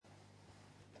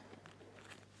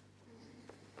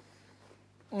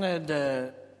I had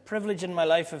the privilege in my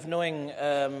life of knowing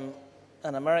an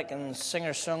American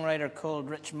singer-songwriter called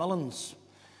Rich Mullins.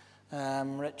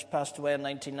 Rich passed away in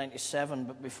 1997,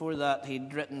 but before that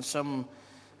he'd written some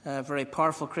very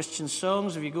powerful Christian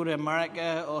songs. If you go to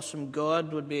America, Awesome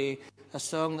God would be a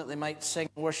song that they might sing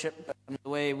in worship the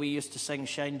way we used to sing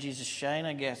Shine Jesus Shine,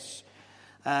 I guess.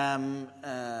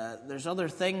 There's other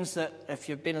things that if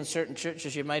you've been in certain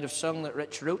churches you might have sung that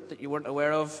Rich wrote that you weren't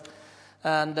aware of.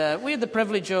 And we had the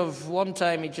privilege of one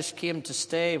time he just came to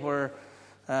stay where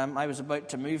I was about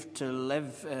to move to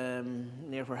live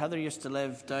near where Heather used to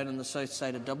live down on the south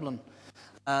side of Dublin.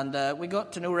 And we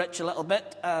got to know Rich a little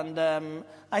bit. And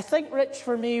I think Rich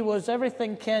for me was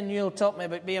everything Ken Newell taught me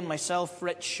about being myself,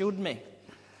 Rich showed me.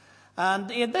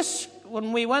 And he had this,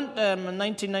 when we went in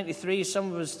 1993,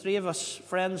 three of us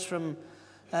friends from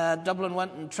Dublin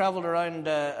went and travelled around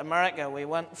America. We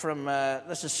went from,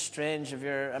 this is strange, if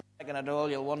you're American at all,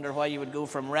 you'll wonder why you would go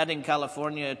from Redding,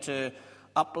 California to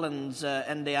Uplands,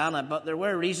 Indiana. But there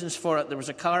were reasons for it. There was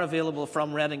a car available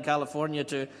from Redding, California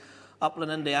to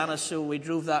Upland, Indiana, so we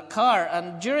drove that car.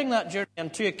 And during that journey, on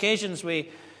two occasions,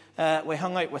 we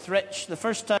hung out with Rich. The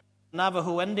first time,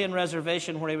 Navajo Indian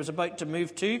Reservation, where he was about to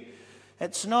move to.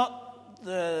 It's not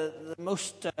the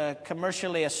most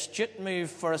commercially astute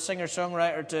move for a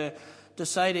singer-songwriter to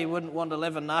decide he wouldn't want to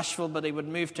live in Nashville, but he would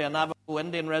move to a Navajo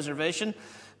Indian Reservation.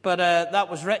 But that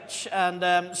was Rich.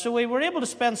 And so we were able to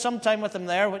spend some time with him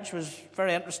there, which was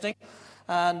very interesting.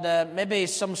 And maybe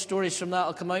some stories from that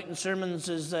will come out in sermons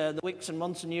as the weeks and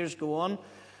months and years go on.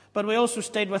 But we also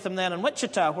stayed with him then in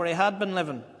Wichita, where he had been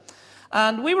living.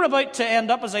 And we were about to end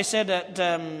up, as I said,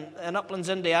 in Uplands,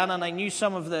 Indiana, and I knew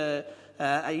some of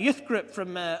a youth group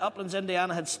from Uplands,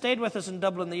 Indiana had stayed with us in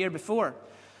Dublin the year before.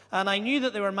 And I knew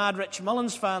that they were mad Rich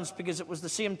Mullins fans because it was the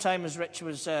same time as Rich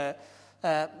was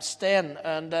staying.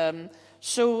 And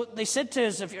so they said to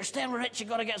us, if you're staying with Rich, you've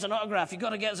got to get us an autograph. You've got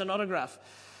to get us an autograph.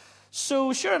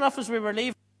 So sure enough, as we were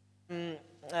leaving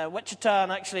Wichita,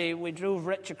 and actually we drove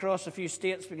Rich across a few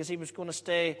states because he was going to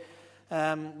stay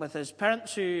with his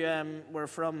parents who were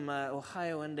from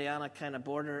Ohio, Indiana kind of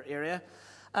border area.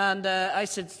 And I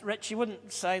said, Rich, you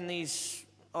wouldn't sign these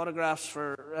autographs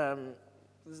for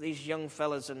these young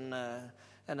fellas in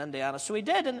Indiana. So he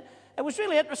did, and it was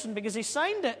really interesting because he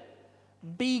signed it,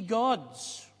 Be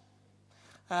Gods.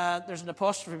 There's an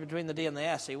apostrophe between the D and the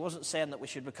S. He wasn't saying that we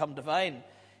should become divine.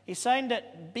 He signed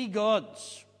it, Be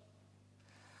Gods.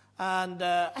 And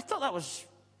I thought that was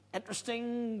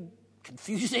interesting,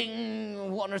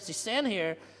 confusing. What on earth is he saying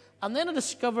here? And then I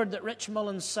discovered that Rich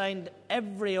Mullins signed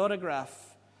every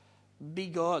autograph, Be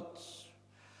Gods.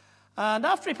 And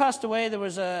after he passed away, there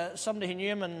was somebody who knew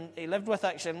him and he lived with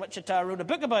actually in Wichita, wrote a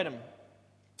book about him.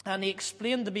 And he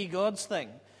explained the Be Gods thing.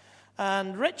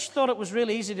 And Rich thought it was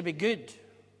really easy to be good.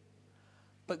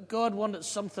 But God wanted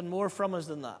something more from us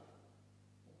than that.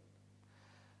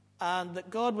 And that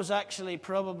God was actually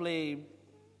probably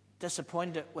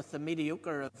disappointed with the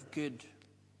mediocre of good.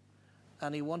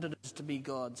 And he wanted us to be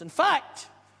gods. In fact,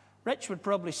 Rich would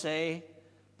probably say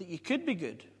that you could be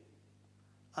good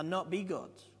and not be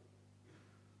gods.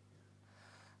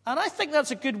 And I think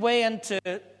that's a good way into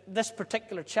this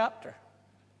particular chapter.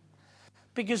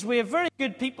 Because we have very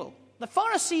good people. The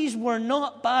Pharisees were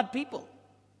not bad people.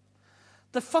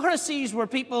 The Pharisees were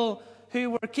people who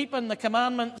were keeping the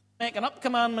commandments, making up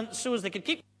commandments so as they could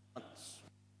keep commandments.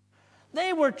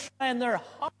 They were trying their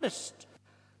hardest to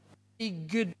be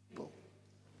good people.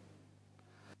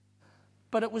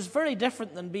 But it was very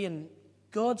different than being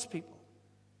God's people.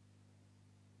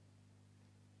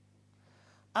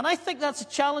 And I think that's a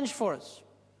challenge for us.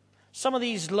 Some of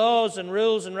these laws and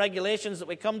rules and regulations that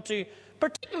we come to,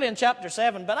 particularly in chapter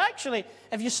 7, but actually,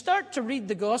 if you start to read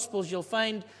the Gospels, you'll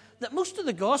find that most of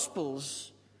the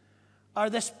Gospels are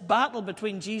this battle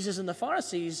between Jesus and the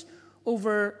Pharisees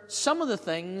over some of the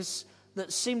things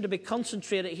that seem to be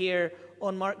concentrated here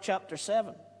on Mark chapter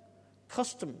 7.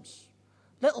 Customs.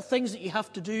 Little things that you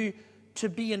have to do to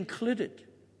be included.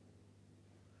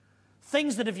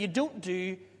 Things that if you don't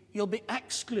do, you'll be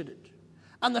excluded.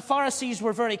 And the Pharisees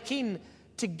were very keen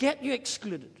to get you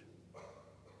excluded.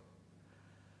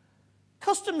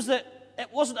 Customs that it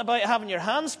wasn't about having your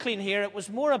hands clean here. It was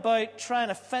more about trying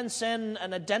to fence in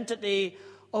an identity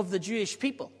of the Jewish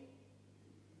people.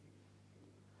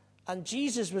 And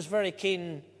Jesus was very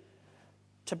keen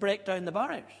to break down the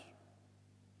barriers.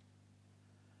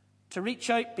 To reach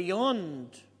out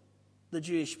beyond the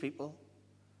Jewish people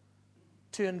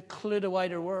to include a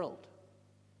wider world.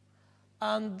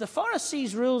 And the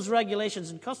Pharisees' rules, regulations,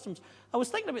 and customs, I was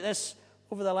thinking about this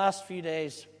over the last few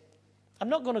days. I'm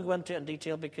not going to go into it in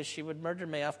detail because she would murder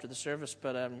me after the service,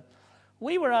 but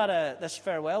We were at this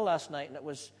farewell last night, and it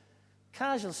was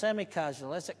casual,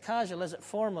 semi-casual. Is it casual? Is it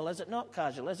formal? Is it not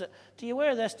casual? Do you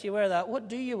wear this? Do you wear that? What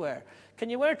do you wear?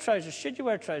 Can you wear trousers? Should you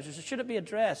wear trousers? Or should it be a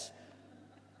dress?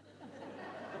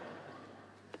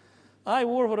 I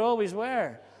wore what I always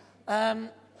wear.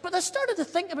 But I started to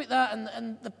think about that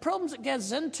and the problems it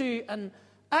gets into. And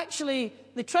actually,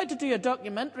 they tried to do a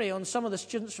documentary on some of the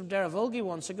students from Derryvolgie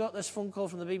once. I got this phone call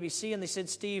from the BBC, and they said,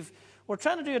 Steve, we're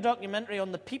trying to do a documentary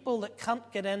on the people that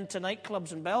can't get into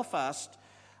nightclubs in Belfast.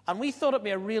 And we thought it'd be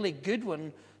a really good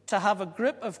one to have a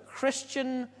group of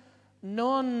Christian,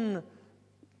 non-abusers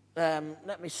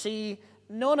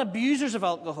of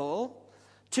alcohol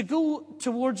to go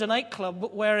towards a nightclub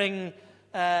wearing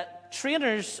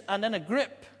trainers and in a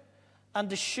group, and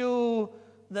to show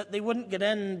that they wouldn't get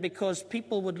in because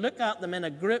people would look at them in a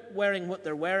group wearing what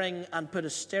they're wearing and put a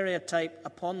stereotype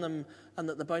upon them, and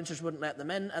that the bouncers wouldn't let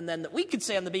them in, and then that we could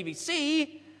say on the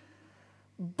BBC,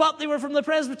 but they were from the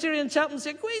Presbyterian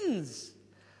Chaplaincy of Queens.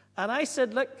 And I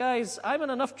said, look, guys, I'm in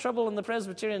enough trouble in the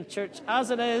Presbyterian Church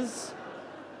as it is,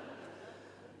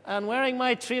 and wearing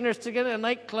my trainers to get in a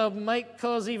nightclub might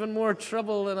cause even more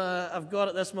trouble than I've got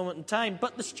at this moment in time.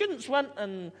 But the students went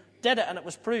and did it, and it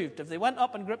was proved. If they went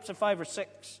up in groups of 5 or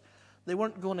 6, they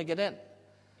weren't going to get in.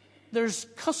 There's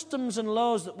customs and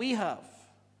laws that we have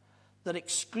that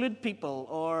exclude people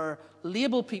or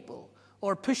label people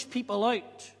or push people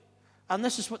out. And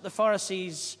this is what the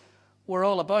Pharisees were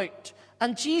all about.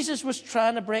 And Jesus was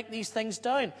trying to break these things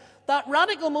down. That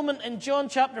radical moment in John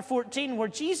chapter 14 where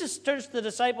Jesus turns to the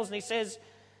disciples and he says,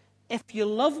 if you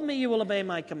love me, you will obey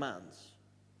my commands,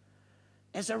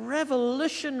 is a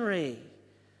revolutionary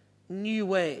new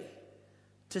way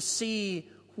to see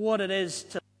what it is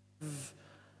to live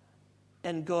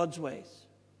in God's ways.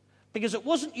 Because it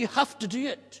wasn't you have to do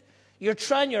it. You're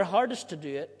trying your hardest to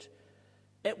do it.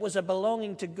 It was a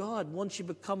belonging to God. Once you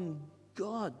become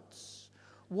God's,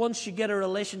 once you get a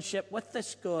relationship with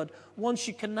this God, once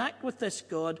you connect with this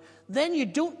God, then you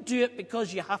don't do it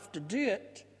because you have to do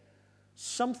it.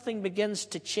 Something begins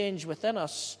to change within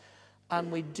us,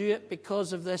 and we do it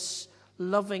because of this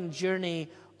loving journey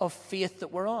of faith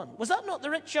that we're on. Was that not the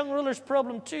rich young ruler's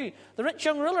problem too? The rich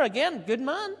young ruler, again, good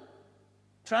man,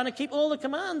 trying to keep all the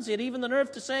commands. He had even the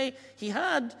nerve to say he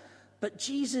had. But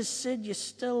Jesus said, you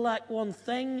still lack one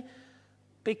thing,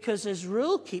 because his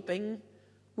rule keeping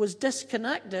was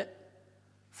disconnected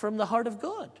from the heart of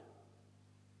God.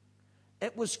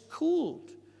 It was cold.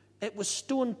 It was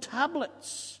stone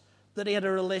tablets that he had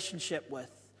a relationship with,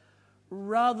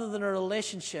 rather than a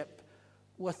relationship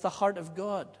with the heart of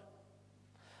God.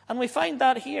 And we find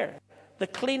that here. The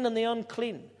clean and the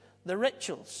unclean, the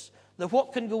rituals, the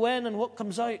what can go in and what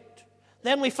comes out.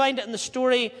 Then we find it in the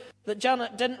story that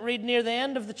Janet didn't read near the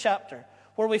end of the chapter,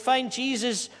 where we find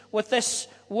Jesus with this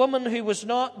woman who was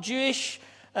not Jewish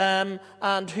and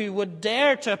who would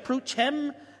dare to approach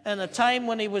him in a time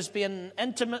when he was being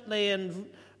intimately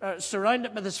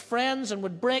surrounded with his friends, and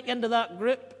would break into that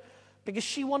group because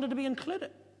she wanted to be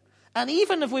included. And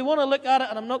even if we want to look at it,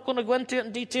 and I'm not going to go into it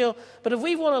in detail, but if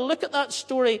we want to look at that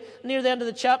story near the end of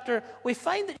the chapter, we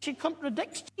find that she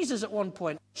contradicts Jesus at one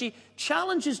point. She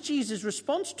challenges Jesus'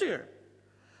 response to her.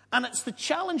 And it's the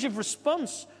challenge of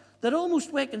response that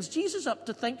almost wakens Jesus up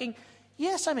to thinking,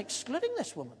 yes, I'm excluding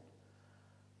this woman.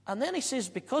 And then he says,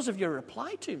 because of your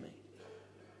reply to me,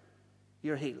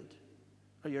 you're healed,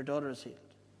 or your daughter is healed.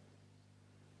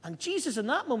 And Jesus in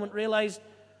that moment realized,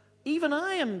 even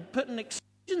I am putting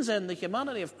exclusions in the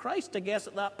humanity of Christ, I guess,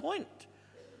 at that point.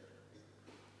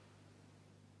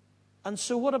 And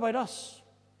so what about us?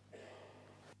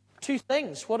 Two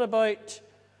things. What about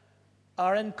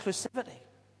our inclusivity?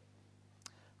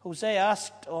 Jose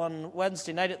asked on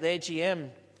Wednesday night at the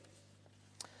AGM,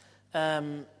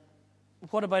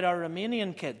 what about our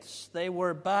Romanian kids? They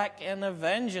were back in a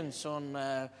vengeance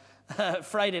on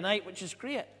Friday night, which is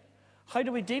great. How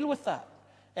do we deal with that?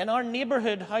 In our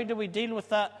neighborhood, how do we deal with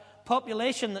that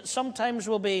population that sometimes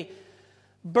will be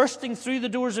bursting through the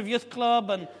doors of youth club,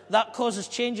 and that causes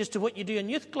changes to what you do in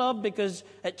youth club because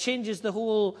it changes the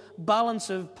whole balance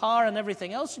of power and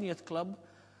everything else in youth club?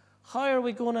 How are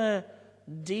we going to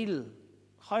deal?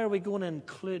 How are we going to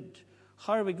include?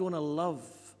 How are we going to love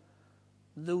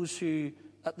those who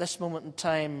at this moment in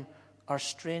time are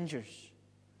strangers?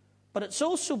 But it's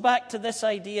also back to this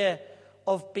idea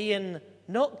of being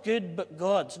not good but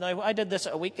God's. Now, I did this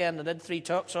at a weekend. I did 3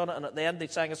 talks on it, and at the end they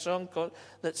sang a song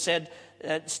that said,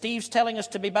 Steve's telling us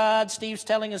to be bad, Steve's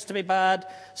telling us to be bad,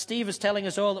 Steve is telling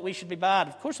us all that we should be bad.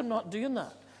 Of course I'm not doing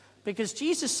that, because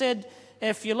Jesus said,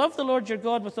 if you love the Lord your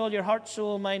God with all your heart,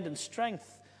 soul, mind, and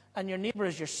strength, and your neighbor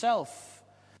as yourself,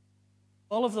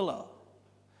 all of the law.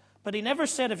 But he never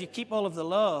said if you keep all of the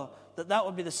law, that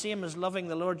would be the same as loving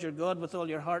the Lord your God with all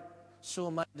your heart,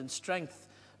 soul, mind, and strength,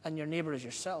 and your neighbour as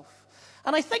yourself.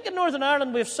 And I think in Northern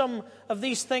Ireland we have some of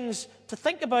these things to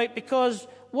think about, because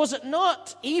was it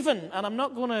not even, and I'm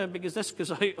not going to, because this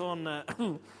goes out on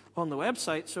the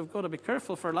website, so I've got to be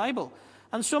careful for libel.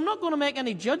 And so I'm not going to make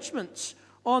any judgments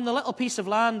on the little piece of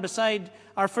land beside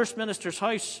our First Minister's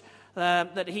house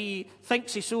that he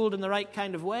thinks he sold in the right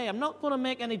kind of way. I'm not going to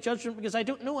make any judgment because I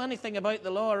don't know anything about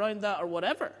the law around that or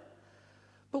whatever.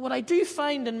 But what I do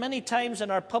find in many times in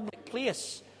our public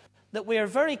place, that we are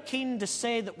very keen to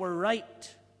say that we're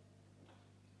right.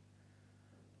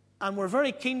 And we're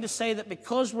very keen to say that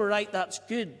because we're right, that's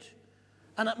good.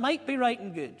 And it might be right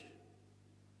and good.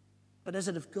 But is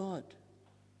it of God?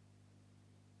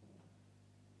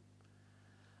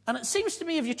 And it seems to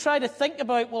me, if you try to think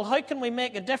about, well, how can we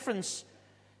make a difference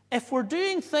if we're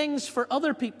doing things for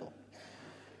other people?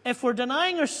 If we're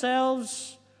denying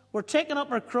ourselves, we're taking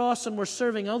up our cross and we're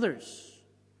serving others,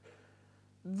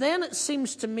 then it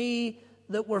seems to me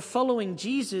that we're following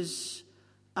Jesus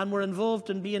and we're involved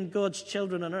in being God's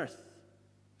children on earth.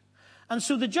 And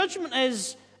so the judgment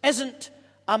isn't,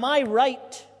 am I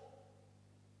right?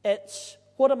 It's,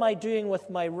 what am I doing with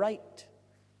my right?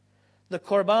 The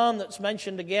Korban that's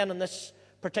mentioned again in this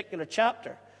particular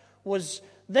chapter was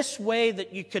this way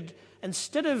that you could,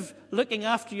 instead of looking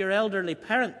after your elderly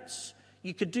parents,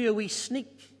 you could do a wee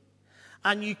sneak.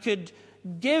 And you could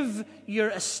give your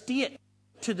estate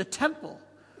to the temple,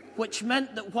 which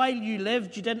meant that while you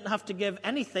lived, you didn't have to give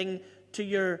anything to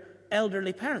your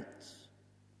elderly parents.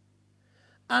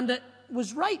 And it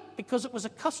was right because it was a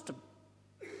custom.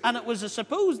 And it was, I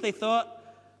suppose, they thought,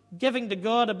 giving to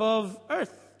God above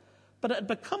earth. But it had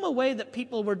become a way that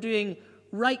people were doing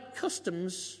right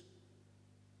customs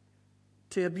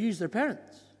to abuse their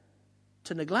parents,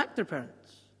 to neglect their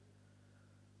parents,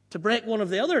 to break one of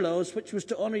the other laws, which was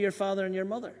to honor your father and your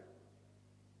mother.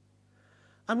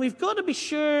 And we've got to be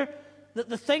sure that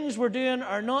the things we're doing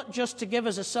are not just to give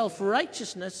us a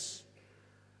self-righteousness,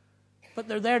 but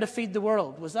they're there to feed the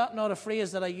world. Was that not a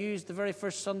phrase that I used the very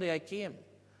first Sunday I came?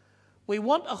 We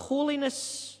want a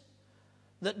holiness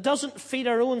that doesn't feed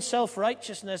our own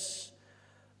self-righteousness,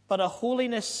 but a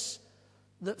holiness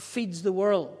that feeds the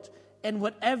world in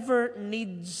whatever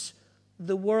needs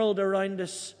the world around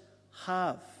us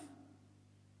have.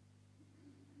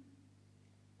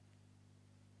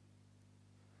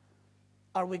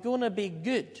 Are we going to be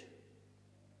good?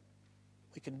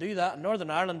 We can do that in Northern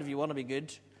Ireland if you want to be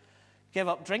good. Give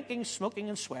up drinking, smoking,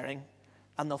 and swearing,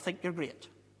 and they'll think you're great.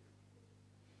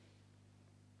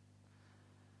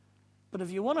 But if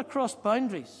you want to cross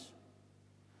boundaries,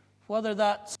 whether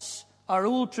that's our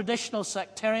old traditional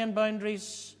sectarian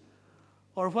boundaries,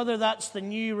 or whether that's the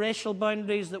new racial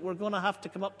boundaries that we're going to have to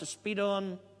come up to speed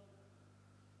on,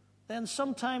 then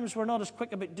sometimes we're not as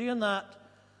quick about doing that,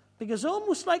 because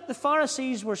almost like the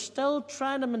Pharisees, we're still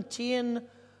trying to maintain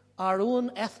our own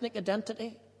ethnic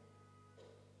identity.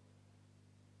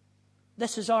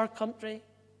 This is our country.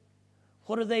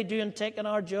 What are they doing taking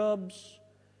our jobs?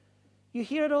 You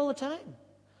hear it all the time.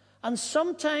 And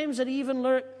sometimes it even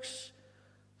lurks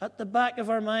at the back of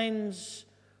our minds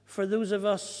for those of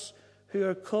us who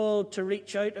are called to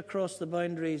reach out across the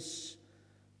boundaries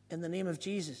in the name of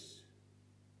Jesus.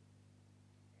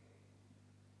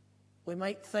 We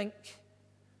might think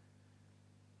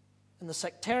in the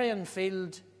sectarian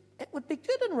field, it would be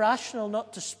good and rational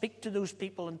not to speak to those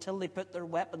people until they put their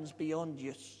weapons beyond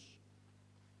use.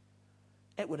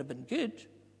 It would have been good.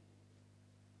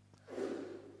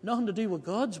 Nothing to do with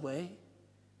God's way.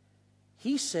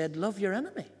 He said, love your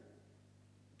enemy.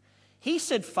 He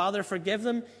said, Father, forgive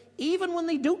them, even when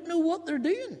they don't know what they're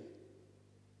doing.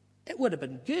 It would have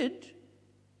been good.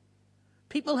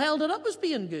 People held it up as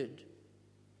being good.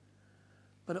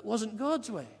 But it wasn't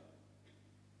God's way.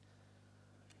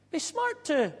 Be smart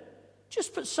to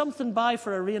just put something by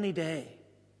for a rainy day.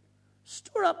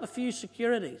 Store up a few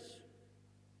securities.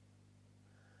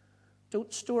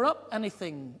 Don't store up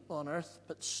anything on earth,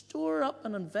 but store up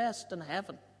and invest in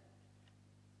heaven.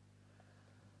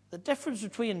 The difference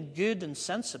between good and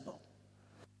sensible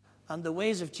and the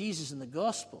ways of Jesus in the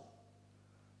gospel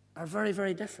are very,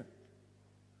 very different.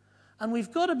 And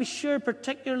we've got to be sure,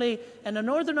 particularly in a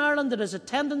Northern Ireland that has a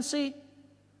tendency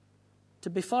to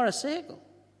be pharisaical,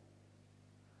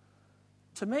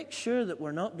 to make sure that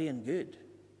we're not being good,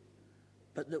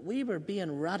 but that we were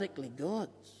being radically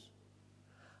God's.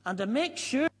 And to make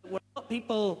sure that we're not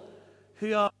people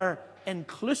who are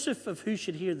inclusive of who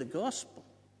should hear the gospel,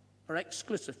 or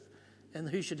exclusive in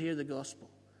who should hear the gospel,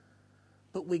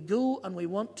 But we go and we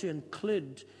want to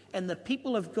include in the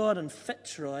people of God in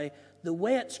Fitzroy the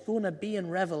way it's going to be in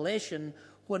Revelation,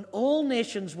 when all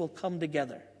nations will come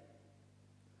together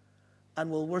and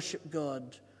will worship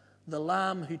God, the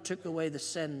Lamb who took away the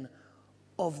sin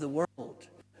of the world,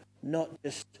 not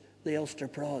just the Ulster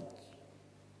Prods.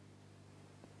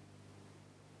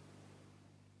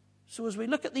 So as we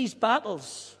look at these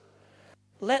battles,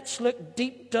 let's look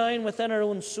deep down within our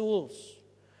own souls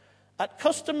at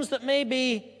customs that may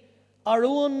be our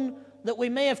own, that we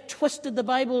may have twisted the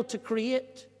Bible to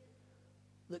create,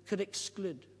 that could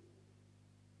exclude.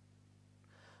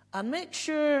 And make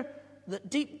sure that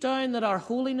deep down that our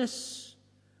holiness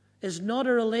is not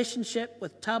a relationship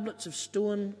with tablets of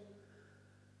stone,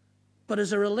 but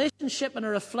is a relationship and a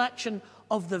reflection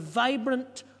of the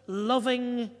vibrant,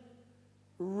 loving,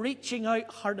 reaching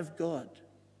out heart of God.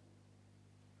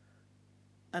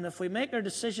 And if we make our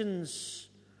decisions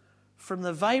from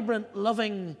the vibrant,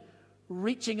 loving,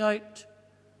 reaching out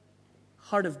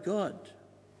heart of God,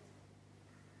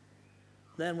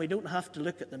 then we don't have to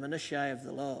look at the minutiae of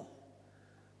the law,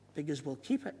 because we'll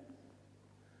keep it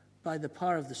by the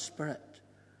power of the Spirit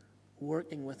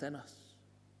working within us.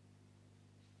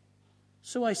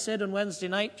 So I said on Wednesday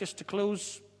night, just to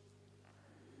close,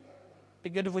 be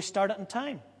good if we start it in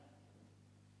time.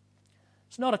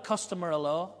 It's not a custom or a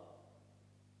law.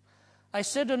 I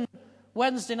said on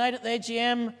Wednesday night at the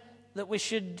AGM that we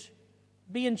should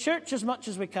be in church as much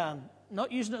as we can,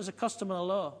 not using it as a custom and a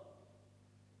law.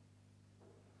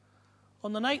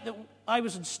 On the night that I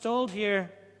was installed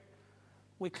here,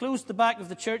 we closed the back of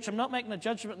the church. I'm not making a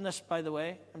judgment on this, by the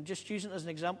way. I'm just using it as an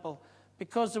example,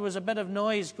 because there was a bit of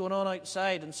noise going on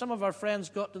outside, and some of our friends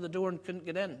got to the door and couldn't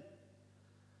get in.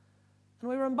 And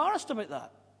we were embarrassed about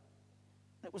that.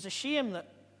 It was a shame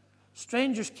that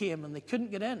strangers came and they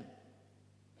couldn't get in.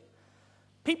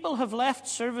 People have left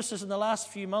services in the last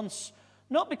few months,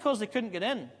 not because they couldn't get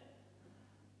in,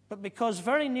 but because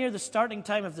very near the starting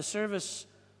time of the service,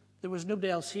 there was nobody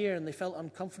else here and they felt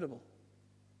uncomfortable.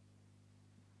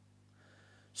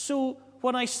 So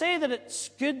when I say that it's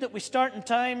good that we start in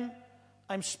time,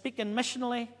 I'm speaking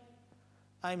missionally.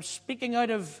 I'm speaking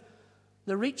out of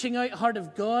the reaching out heart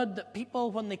of God, that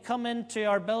people, when they come into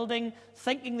our building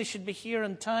thinking they should be here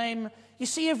in time. You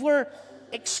see, if we're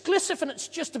exclusive and it's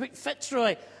just about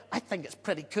Fitzroy, I think it's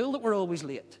pretty cool that we're always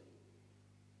late.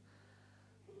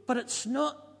 But it's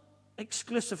not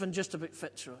exclusive and just about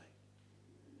Fitzroy.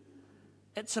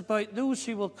 It's about those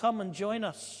who will come and join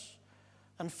us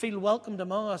and feel welcomed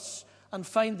among us and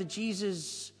find the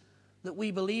Jesus that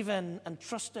we believe in and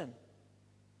trust in.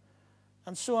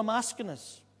 And so I'm asking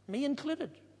us, me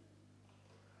included,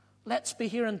 let's be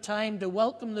here in time to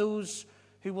welcome those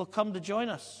who will come to join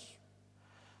us.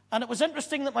 And it was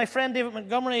interesting that my friend David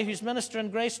Montgomery, who's minister in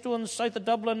Greystones, south of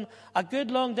Dublin, a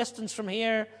good long distance from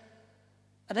here,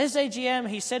 at his AGM,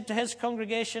 he said to his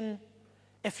congregation,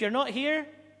 if you're not here,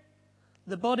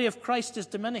 the body of Christ is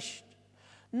diminished.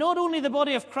 Not only the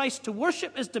body of Christ to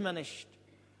worship is diminished,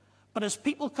 but as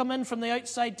people come in from the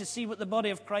outside to see what the body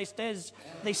of Christ is,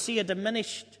 they see a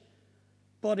diminished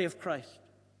body of Christ.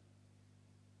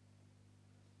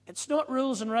 It's not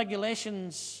rules and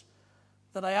regulations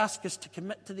that I ask us to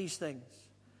commit to these things.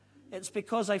 It's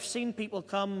because I've seen people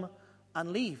come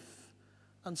and leave,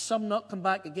 and some not come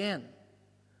back again,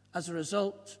 as a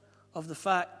result of the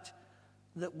fact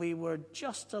that we were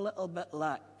just a little bit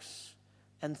lax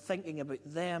in thinking about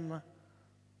them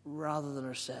rather than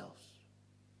ourselves.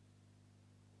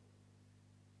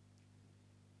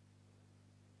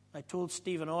 I told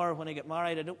Stephen Orr when he got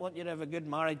married, I don't want you to have a good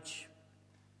marriage.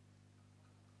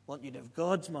 I want you to have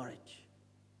God's marriage.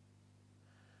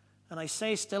 And I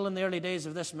say still in the early days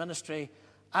of this ministry,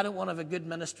 I don't want to have a good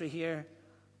ministry here.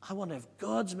 I want to have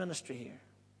God's ministry here.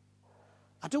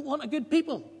 I don't want a good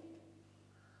people.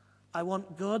 I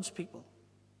want God's people.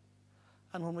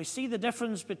 And when we see the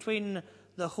difference between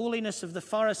the holiness of the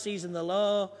Pharisees and the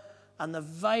law and the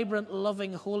vibrant,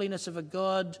 loving holiness of a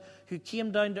God who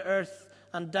came down to earth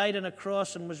and died on a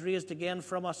cross and was raised again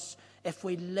from us, if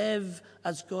we live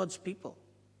as God's people,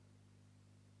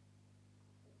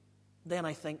 then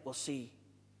I think we'll see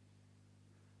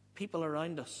people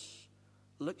around us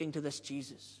looking to this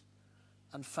Jesus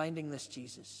and finding this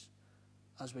Jesus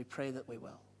as we pray that we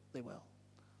will. They will.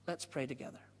 Let's pray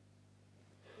together.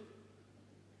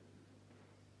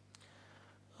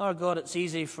 Our God, it's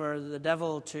easy for the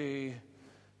devil to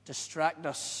distract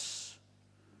us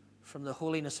from the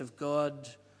holiness of God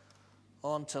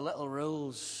onto little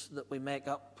rules that we make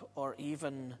up, or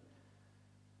even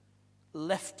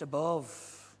lift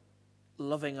above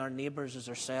loving our neighbours as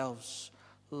ourselves,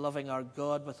 loving our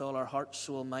God with all our heart,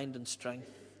 soul, mind and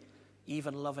strength.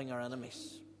 even loving our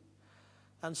enemies.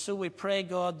 And so we pray,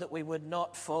 God, that we would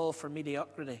not fall for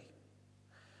mediocrity.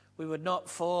 We would not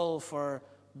fall for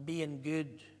being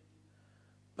good,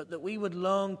 but that we would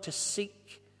long to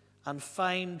seek and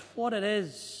find what it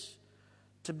is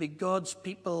to be God's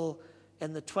people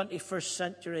in the 21st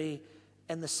century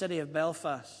in the city of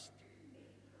Belfast.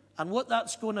 And what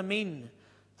that's going to mean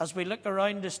as we look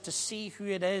around us to see who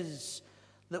it is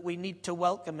that we need to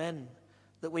welcome in,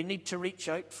 that we need to reach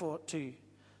out to,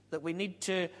 that we need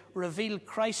to reveal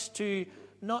Christ to,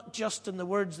 not just in the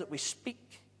words that we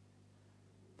speak,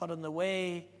 but in the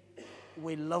way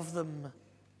we love them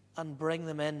and bring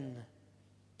them in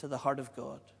to the heart of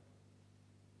God.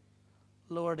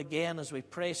 Lord, again, as we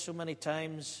pray so many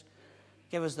times,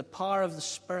 give us the power of the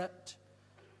Spirit,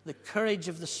 the courage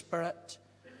of the Spirit,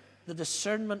 the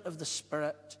discernment of the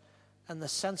Spirit, and the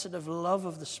sensitive love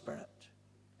of the Spirit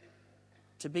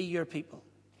to be your people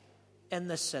in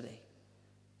this city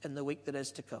in the week that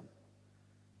is to come.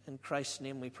 In Christ's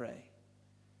name we pray.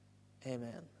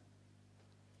 Amen.